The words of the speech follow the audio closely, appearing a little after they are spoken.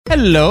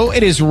Hello,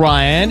 it is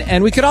Ryan,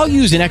 and we could all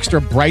use an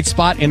extra bright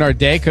spot in our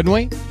day, couldn't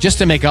we? Just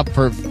to make up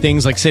for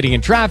things like sitting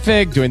in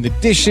traffic, doing the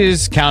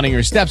dishes, counting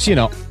your steps,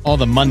 all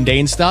the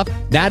mundane stuff.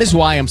 That is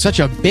why I'm such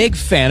a big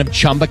fan of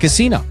Chumba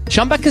Casino.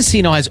 Chumba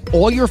Casino has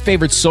all your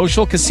favorite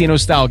social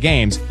casino-style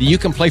games that you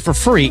can play for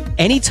free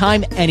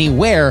anytime,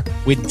 anywhere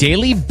with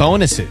daily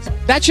bonuses.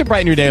 That should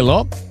brighten your day a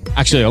little.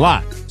 Actually, a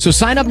lot. So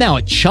sign up now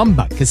at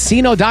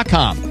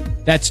ChumbaCasino.com.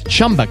 That's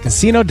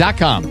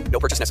ChumbaCasino.com. No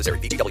purchase necessary.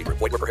 VGW Group.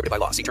 Void where prohibited by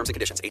law. See terms and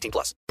conditions.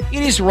 18+.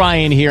 It is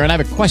Ryan here, and I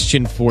have a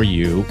question for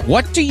you.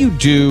 What do you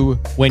do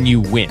when you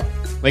win?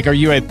 Like, are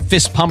you a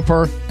fist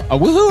pumper, a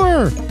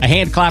woohooer, a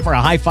hand clapper,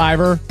 a high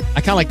fiver?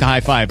 I kind of like the high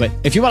five, but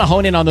if you want to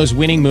hone in on those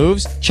winning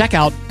moves, check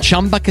out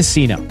Chumba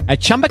Casino. At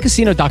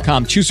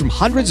ChumbaCasino.com, choose from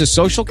hundreds of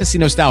social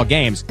casino-style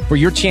games for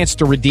your chance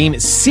to redeem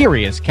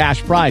serious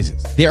cash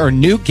prizes. There are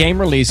new game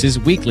releases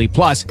weekly,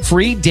 plus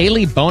free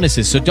daily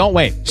bonuses, so don't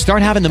wait.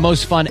 Start having the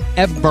most fun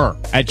ever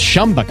at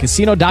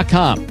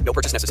ChumbaCasino.com. No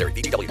purchase necessary.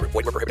 VGW Group.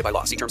 Void where prohibited by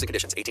law. See terms and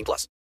conditions.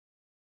 18+.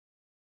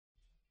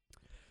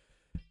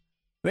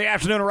 The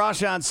afternoon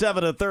rush on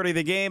 7 to 30.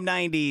 The game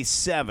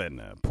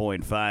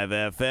 97.5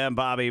 FM.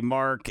 Bobby,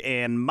 Mark,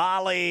 and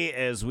Molly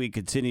as we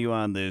continue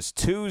on this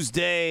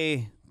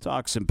Tuesday.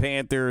 Talk some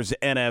Panthers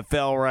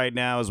NFL right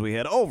now as we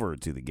head over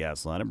to the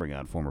gas line and bring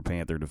on former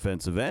Panther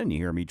defensive end. You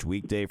hear him each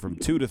weekday from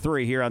 2 to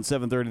 3 here on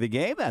 7:30 The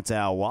Game. That's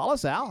Al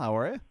Wallace. Al, how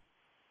are you?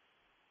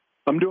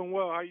 I'm doing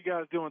well. How you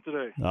guys doing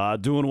today?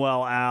 Doing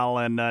well, Al.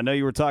 And I know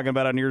you were talking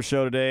about on your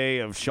show today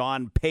of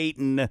Sean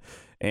Payton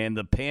and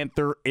the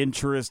Panther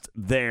interest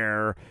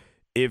there.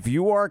 If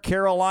you are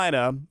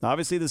Carolina,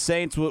 obviously the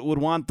Saints would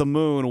want the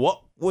moon.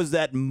 What was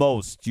that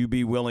most you'd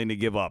be willing to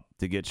give up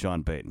to get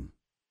Sean Payton?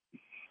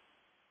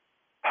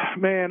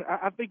 Man,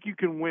 I think you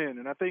can win,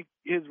 and I think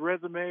his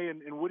resume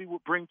and what he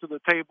would bring to the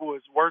table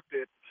is worth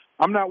it.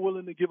 I'm not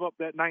willing to give up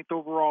that 9th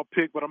overall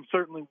pick, but I'm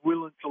certainly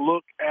willing to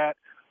look at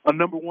a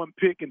number 1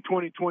 pick in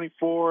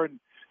 2024, and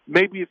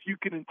maybe if you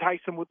can entice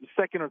him with the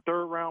 2nd or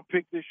 3rd round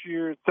pick this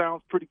year, it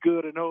sounds pretty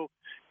good. I know,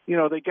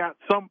 they got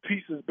some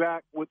pieces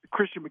back with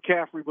Christian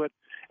McCaffrey, but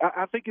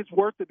I think it's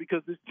worth it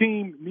because this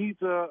team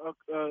needs a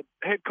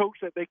head coach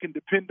that they can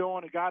depend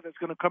on, a guy that's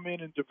going to come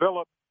in and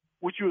develop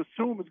what you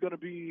assume is going to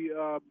be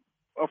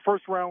a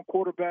first-round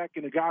quarterback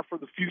and a guy for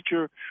the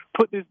future,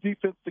 put this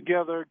defense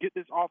together, get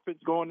this offense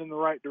going in the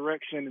right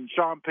direction, and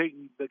Sean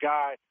Payton's the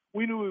guy.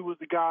 We knew he was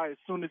the guy as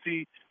soon as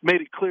he made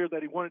it clear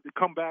that he wanted to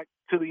come back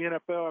to the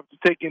NFL after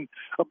taking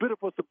a bit of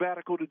a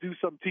sabbatical to do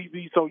some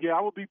TV. So, yeah,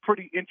 I would be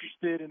pretty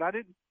interested, and I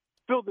didn't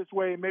feel this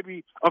way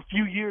maybe a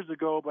few years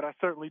ago, but I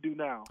certainly do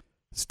now.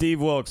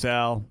 Steve Wilks,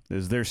 Al,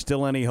 is there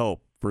still any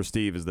hope for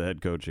Steve as the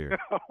head coach here?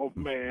 Oh,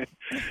 man.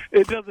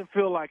 It doesn't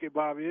feel like it,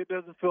 Bobby. It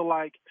doesn't feel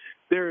like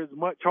there is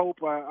much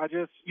hope. I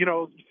just,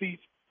 you see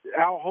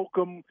Al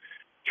Holcomb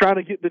trying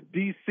to get the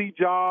D.C.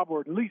 job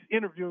or at least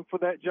interviewing for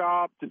that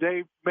job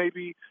today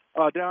maybe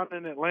down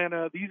in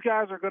Atlanta. These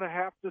guys are going to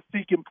have to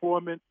seek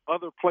employment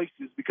other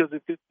places because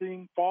if this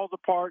thing falls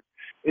apart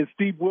and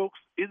Steve Wilks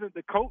isn't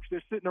the coach,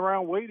 they're sitting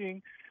around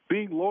waiting,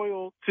 being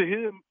loyal to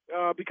him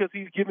because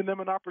he's giving them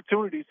an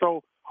opportunity.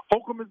 So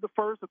Holcomb is the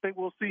first. I think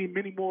we'll see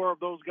many more of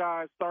those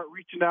guys start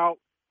reaching out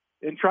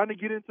and trying to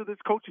get into this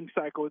coaching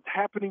cycle. It's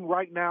happening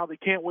right now. They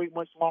can't wait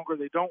much longer.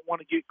 They don't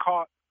want to get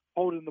caught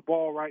holding the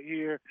ball right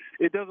here.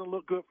 It doesn't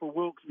look good for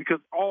Wilks because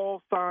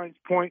all signs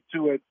point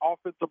to an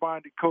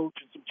offensive-minded coach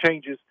and some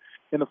changes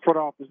in the front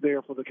office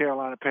there for the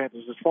Carolina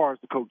Panthers as far as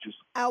the coaches.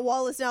 Al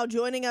Wallace now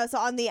joining us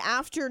on the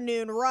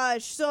afternoon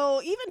rush.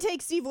 So even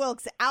take Steve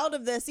Wilks out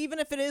of this, even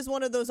if it is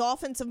one of those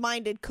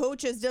offensive-minded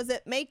coaches, does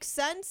it make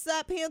sense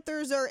that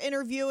Panthers are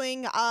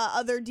interviewing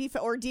other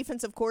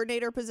defensive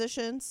coordinator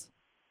positions?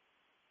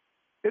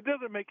 It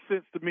doesn't make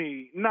sense to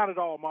me. Not at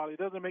all, Molly. It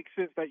doesn't make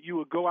sense that you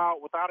would go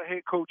out without a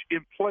head coach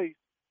in place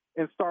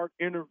and start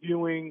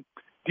interviewing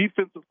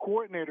defensive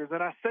coordinators.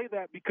 And I say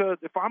that because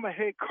if I'm a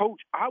head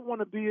coach, I want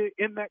to be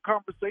in that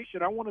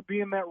conversation. I want to be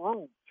in that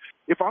room.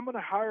 If I'm going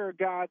to hire a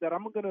guy that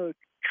I'm going to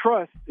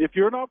trust, if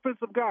you're an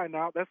offensive guy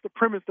now, that's the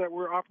premise that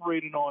we're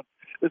operating on,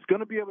 it's going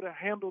to be able to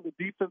handle the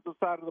defensive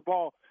side of the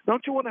ball.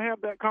 Don't you want to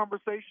have that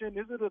conversation?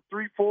 Is it a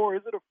 3-4?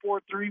 Is it a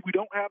 4-3? We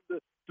don't have the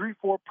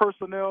 3-4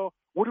 personnel.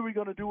 What are we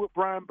going to do with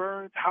Brian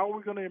Burns? How are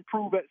we going to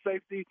improve at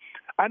safety?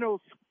 I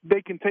know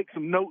they can take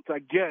some notes, I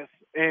guess,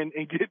 and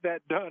get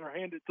that done or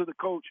hand it to the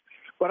coach.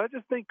 But I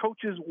just think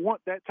coaches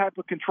want that type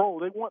of control.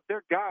 They want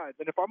their guys.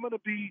 And if I'm going to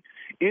be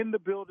in the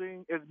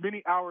building as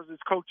many hours as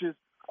coaches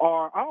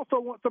are, I also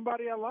want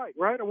somebody I like,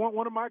 right? I want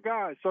one of my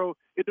guys. So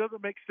it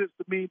doesn't make sense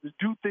to me to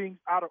do things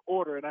out of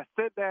order. And I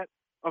said that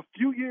a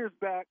few years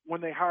back when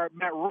they hired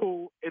Matt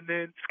Rule and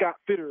then Scott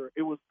Fitterer.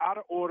 It was out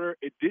of order.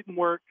 It didn't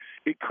work.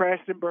 It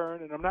crashed and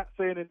burned. And I'm not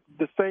saying it's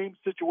the same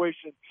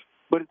situation,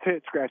 but it's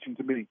head-scratching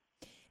to me.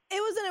 It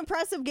was an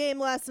impressive game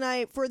last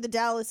night for the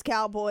Dallas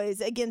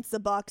Cowboys against the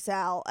Bucs,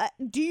 Al.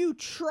 Do you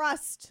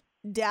trust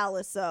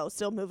Dallas, though,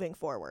 still moving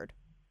forward?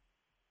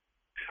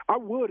 I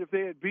would if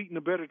they had beaten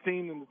a better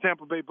team than the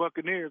Tampa Bay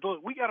Buccaneers.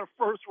 Look, we got a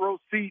first-row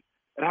seat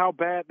at how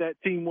bad that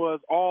team was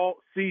all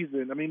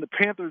season. I mean, the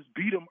Panthers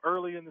beat them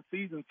early in the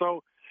season.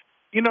 So,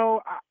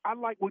 I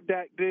like what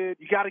Dak did.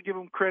 You got to give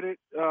him credit.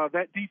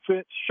 That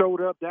defense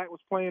showed up. Dak was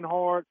playing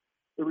hard.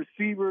 The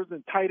receivers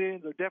and tight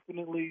ends are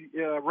definitely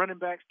running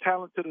backs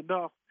talented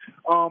enough.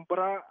 But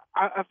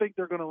I think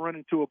they're going to run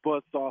into a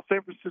buzzsaw.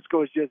 San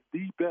Francisco is just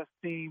the best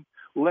team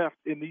left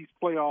in these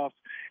playoffs.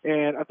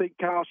 And I think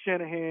Kyle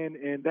Shanahan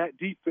and that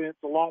defense,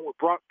 along with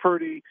Brock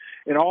Purdy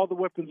and all the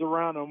weapons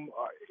around them,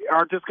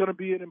 are just going to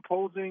be an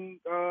imposing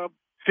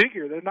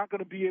figure. They're not going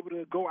to be able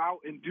to go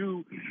out and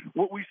do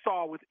what we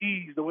saw with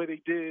ease the way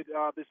they did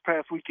this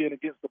past weekend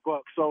against the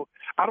Bucs. So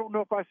I don't know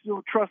if I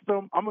still trust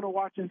them. I'm going to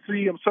watch and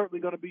see. I'm certainly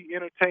going to be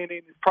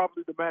entertaining. It's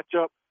probably the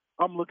matchup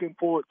I'm looking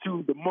forward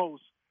to the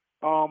most.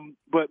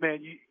 But,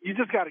 man, you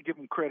just got to give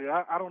them credit.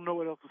 I don't know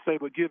what else to say,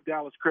 but give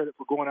Dallas credit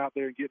for going out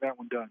there and getting that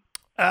one done.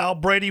 Al,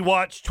 Brady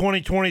Watch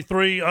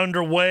 2023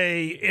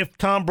 underway. If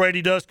Tom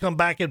Brady does come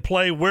back and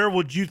play, where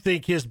would you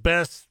think his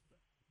best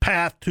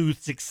path to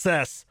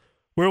success,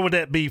 where would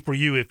that be for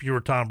you if you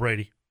were Tom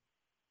Brady?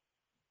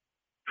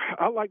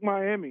 I like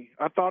Miami.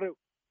 I thought it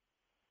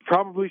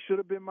probably should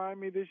have been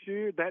Miami this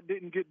year. That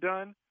didn't get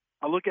done.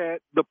 I look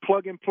at the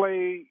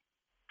plug-and-play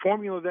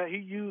formula that he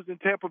used in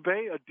Tampa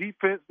Bay, a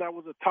defense that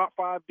was a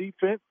top-5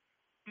 defense,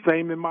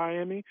 same in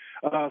Miami,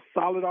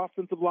 solid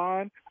offensive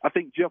line. I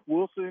think Jeff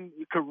Wilson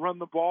could run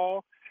the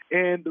ball.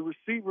 And the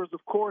receivers,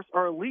 of course,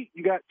 are elite.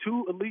 You got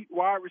 2 elite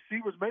wide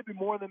receivers, maybe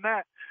more than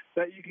that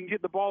you can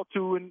get the ball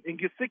to. And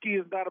Gesicki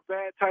is not a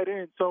bad tight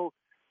end. So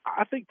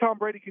I think Tom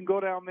Brady can go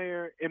down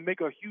there and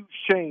make a huge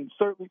change,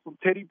 certainly from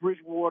Teddy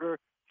Bridgewater,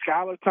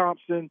 Skylar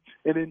Thompson,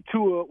 and then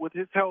Tua with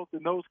his health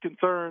and those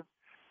concerns.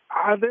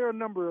 There are a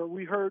number.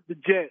 We heard the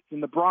Jets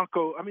and the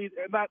Broncos. I mean,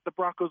 not the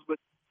Broncos, but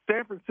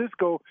San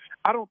Francisco.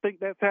 I don't think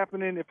that's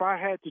happening. If I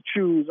had to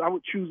choose, I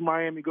would choose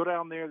Miami. Go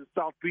down there to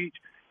South Beach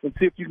and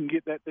see if you can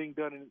get that thing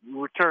done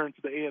and return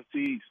to the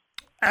AFC East.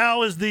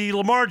 Al, is the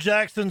Lamar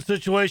Jackson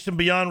situation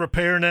beyond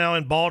repair now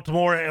in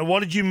Baltimore? And what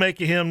did you make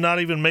of him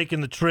not even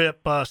making the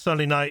trip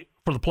Sunday night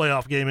for the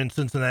playoff game in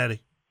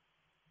Cincinnati?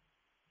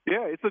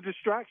 Yeah, it's a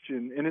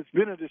distraction, and it's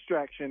been a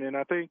distraction. And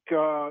I think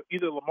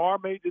either Lamar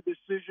made the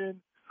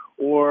decision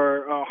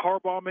or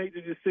Harbaugh made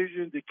the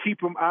decision to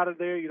keep him out of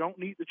there. You don't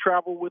need to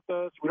travel with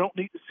us. We don't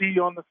need to see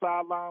you on the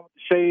sideline with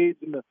the shades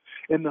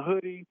and the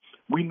hoodie.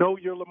 We know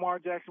you're Lamar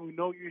Jackson. We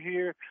know you're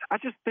here. I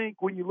just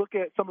think when you look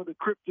at some of the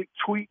cryptic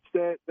tweets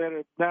that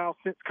have now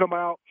since come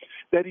out,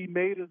 that he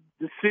made a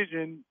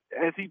decision,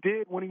 as he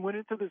did when he went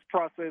into this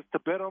process, to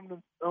bet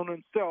on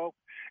himself.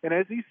 And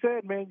as he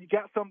said, man, you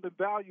got something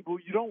valuable.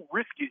 You don't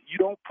risk it. You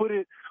don't put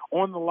it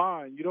on the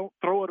line. You don't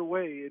throw it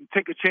away and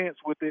take a chance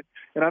with it.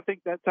 And I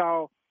think that's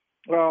how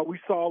we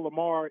saw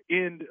Lamar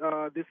end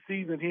this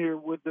season here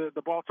with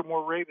the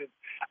Baltimore Ravens.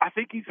 I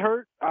think he's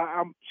hurt.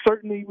 I'm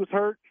certain he was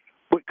hurt.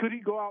 But could he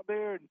go out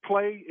there and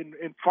play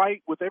and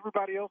fight with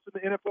everybody else in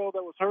the NFL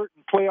that was hurt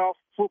and playoff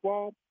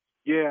football?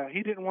 Yeah,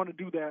 he didn't want to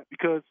do that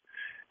because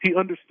he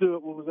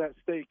understood what was at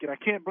stake. And I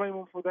can't blame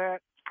him for that.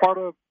 It's part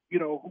of,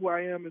 who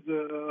I am as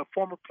a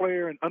former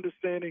player and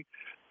understanding,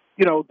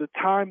 the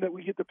time that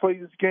we get to play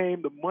this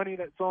game, the money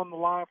that's on the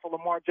line for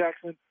Lamar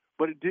Jackson.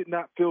 But it did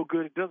not feel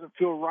good. It doesn't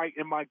feel right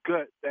in my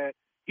gut that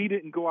he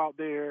didn't go out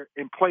there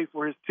and play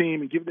for his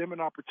team and give them an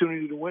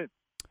opportunity to win.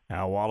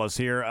 Al Wallace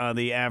here on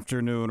the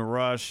Afternoon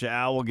Rush.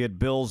 Al will get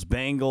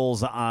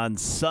Bills-Bengals on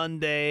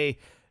Sunday.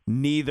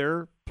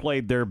 Neither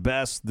played their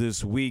best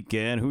this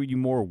weekend. Who are you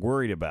more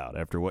worried about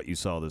after what you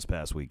saw this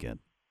past weekend?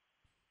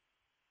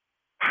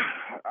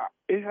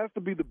 It has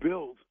to be the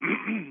Bills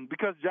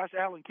because Josh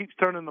Allen keeps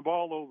turning the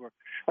ball over.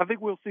 I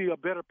think we'll see a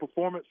better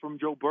performance from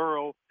Joe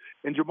Burrow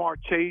and Jamar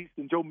Chase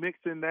and Joe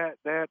Mixon,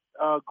 that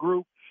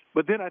group.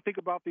 But then I think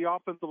about the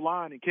offensive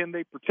line and can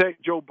they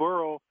protect Joe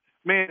Burrow?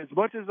 Man, as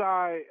much as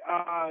I,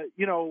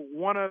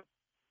 want to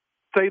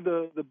say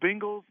the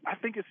Bengals, I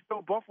think it's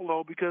still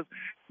Buffalo because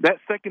that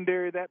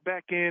secondary, that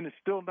back end is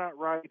still not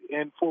right.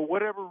 And for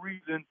whatever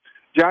reason,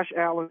 Josh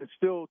Allen is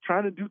still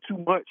trying to do too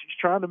much. He's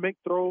trying to make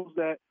throws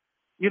that,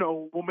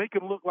 will make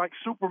him look like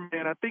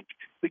Superman. I think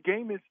the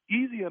game is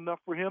easy enough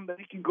for him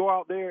that he can go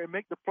out there and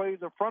make the plays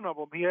in front of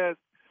him. He has,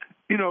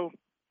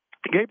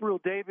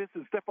 Gabriel Davis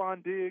and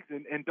Stephon Diggs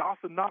and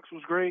Dawson Knox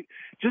was great.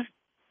 Just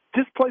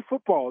play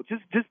football.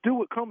 Just do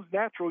what comes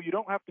natural. You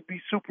don't have to be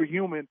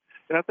superhuman.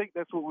 And I think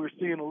that's what we're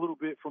seeing a little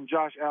bit from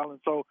Josh Allen.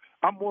 So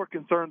I'm more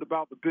concerned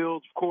about the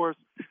Bills, of course,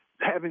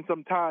 having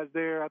some ties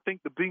there. I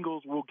think the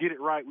Bengals will get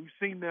it right. We've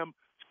seen them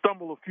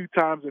stumble a few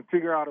times and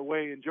figure out a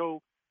way. And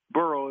Joe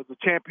Burrow is a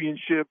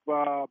championship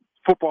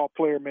football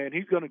player, man.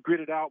 He's going to grit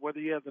it out whether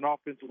he has an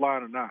offensive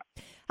line or not.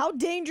 How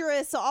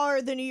dangerous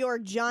are the New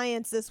York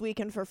Giants this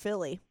weekend for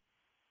Philly?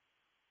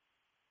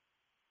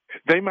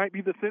 They might be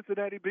the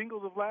Cincinnati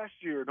Bengals of last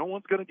year. No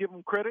one's going to give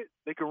them credit.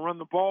 They can run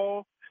the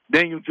ball.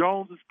 Daniel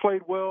Jones has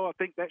played well. I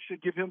think that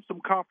should give him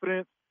some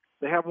confidence.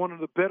 They have one of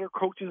the better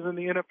coaches in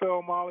the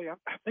NFL, Molly. I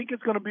think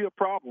it's going to be a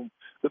problem.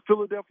 The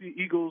Philadelphia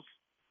Eagles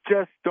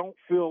just don't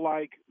feel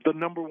like the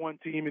number one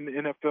team in the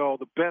NFL,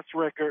 the best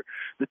record,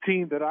 the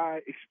team that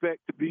I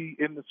expect to be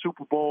in the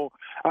Super Bowl.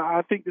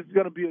 I think this is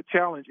going to be a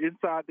challenge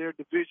inside their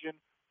division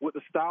with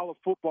the style of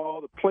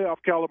football, the playoff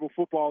caliber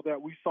football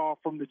that we saw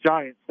from the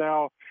Giants.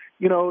 Now,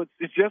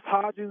 it's just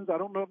Hodgins. I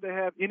don't know if they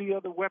have any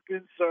other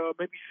weapons.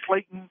 Maybe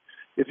Slayton,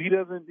 if he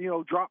doesn't,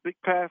 drop big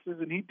passes.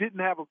 And he didn't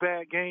have a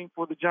bad game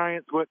for the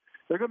Giants, but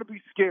they're going to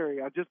be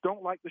scary. I just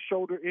don't like the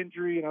shoulder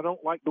injury, and I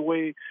don't like the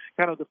way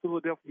kind of the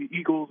Philadelphia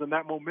Eagles and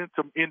that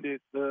momentum ended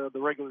the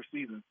regular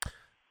season.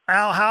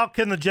 Al, how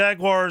can the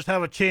Jaguars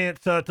have a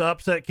chance to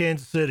upset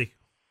Kansas City?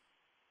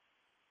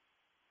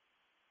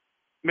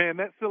 Man,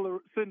 that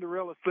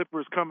Cinderella slipper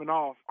is coming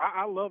off.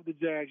 I love the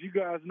Jags. You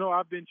guys know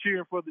I've been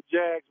cheering for the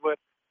Jags, but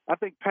I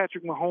think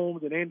Patrick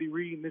Mahomes and Andy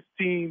Reid and this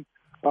team,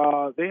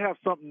 they have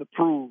something to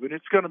prove, and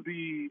it's going to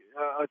be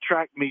a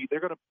track meet.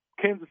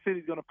 Kansas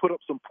City's going to put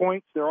up some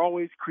points. They're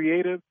always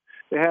creative.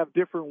 They have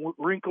different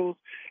wrinkles,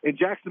 and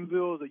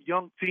Jacksonville is a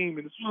young team,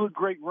 and this was a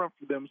great run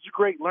for them. It's a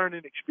great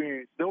learning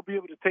experience. They'll be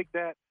able to take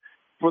that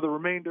for the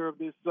remainder of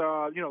this,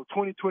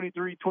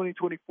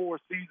 2023-2024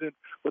 season,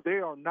 but they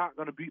are not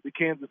going to beat the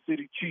Kansas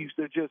City Chiefs.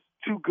 They're just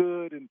too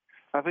good, and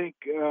I think,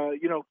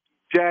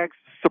 Jags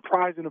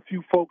surprising a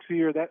few folks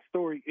here. That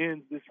story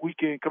ends this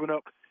weekend coming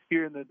up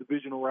here in the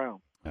divisional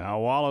round.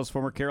 Al Wallace,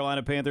 former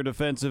Carolina Panther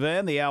defensive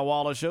end, the Al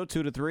Wallace Show,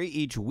 2 to 3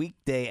 each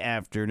weekday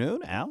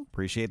afternoon. Al,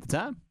 appreciate the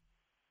time.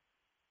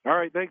 All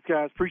right, thanks,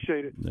 guys.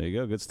 Appreciate it. There you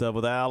go. Good stuff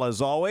with Al.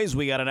 As always,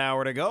 we got an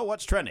hour to go.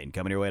 What's trending?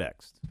 Coming your way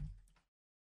next.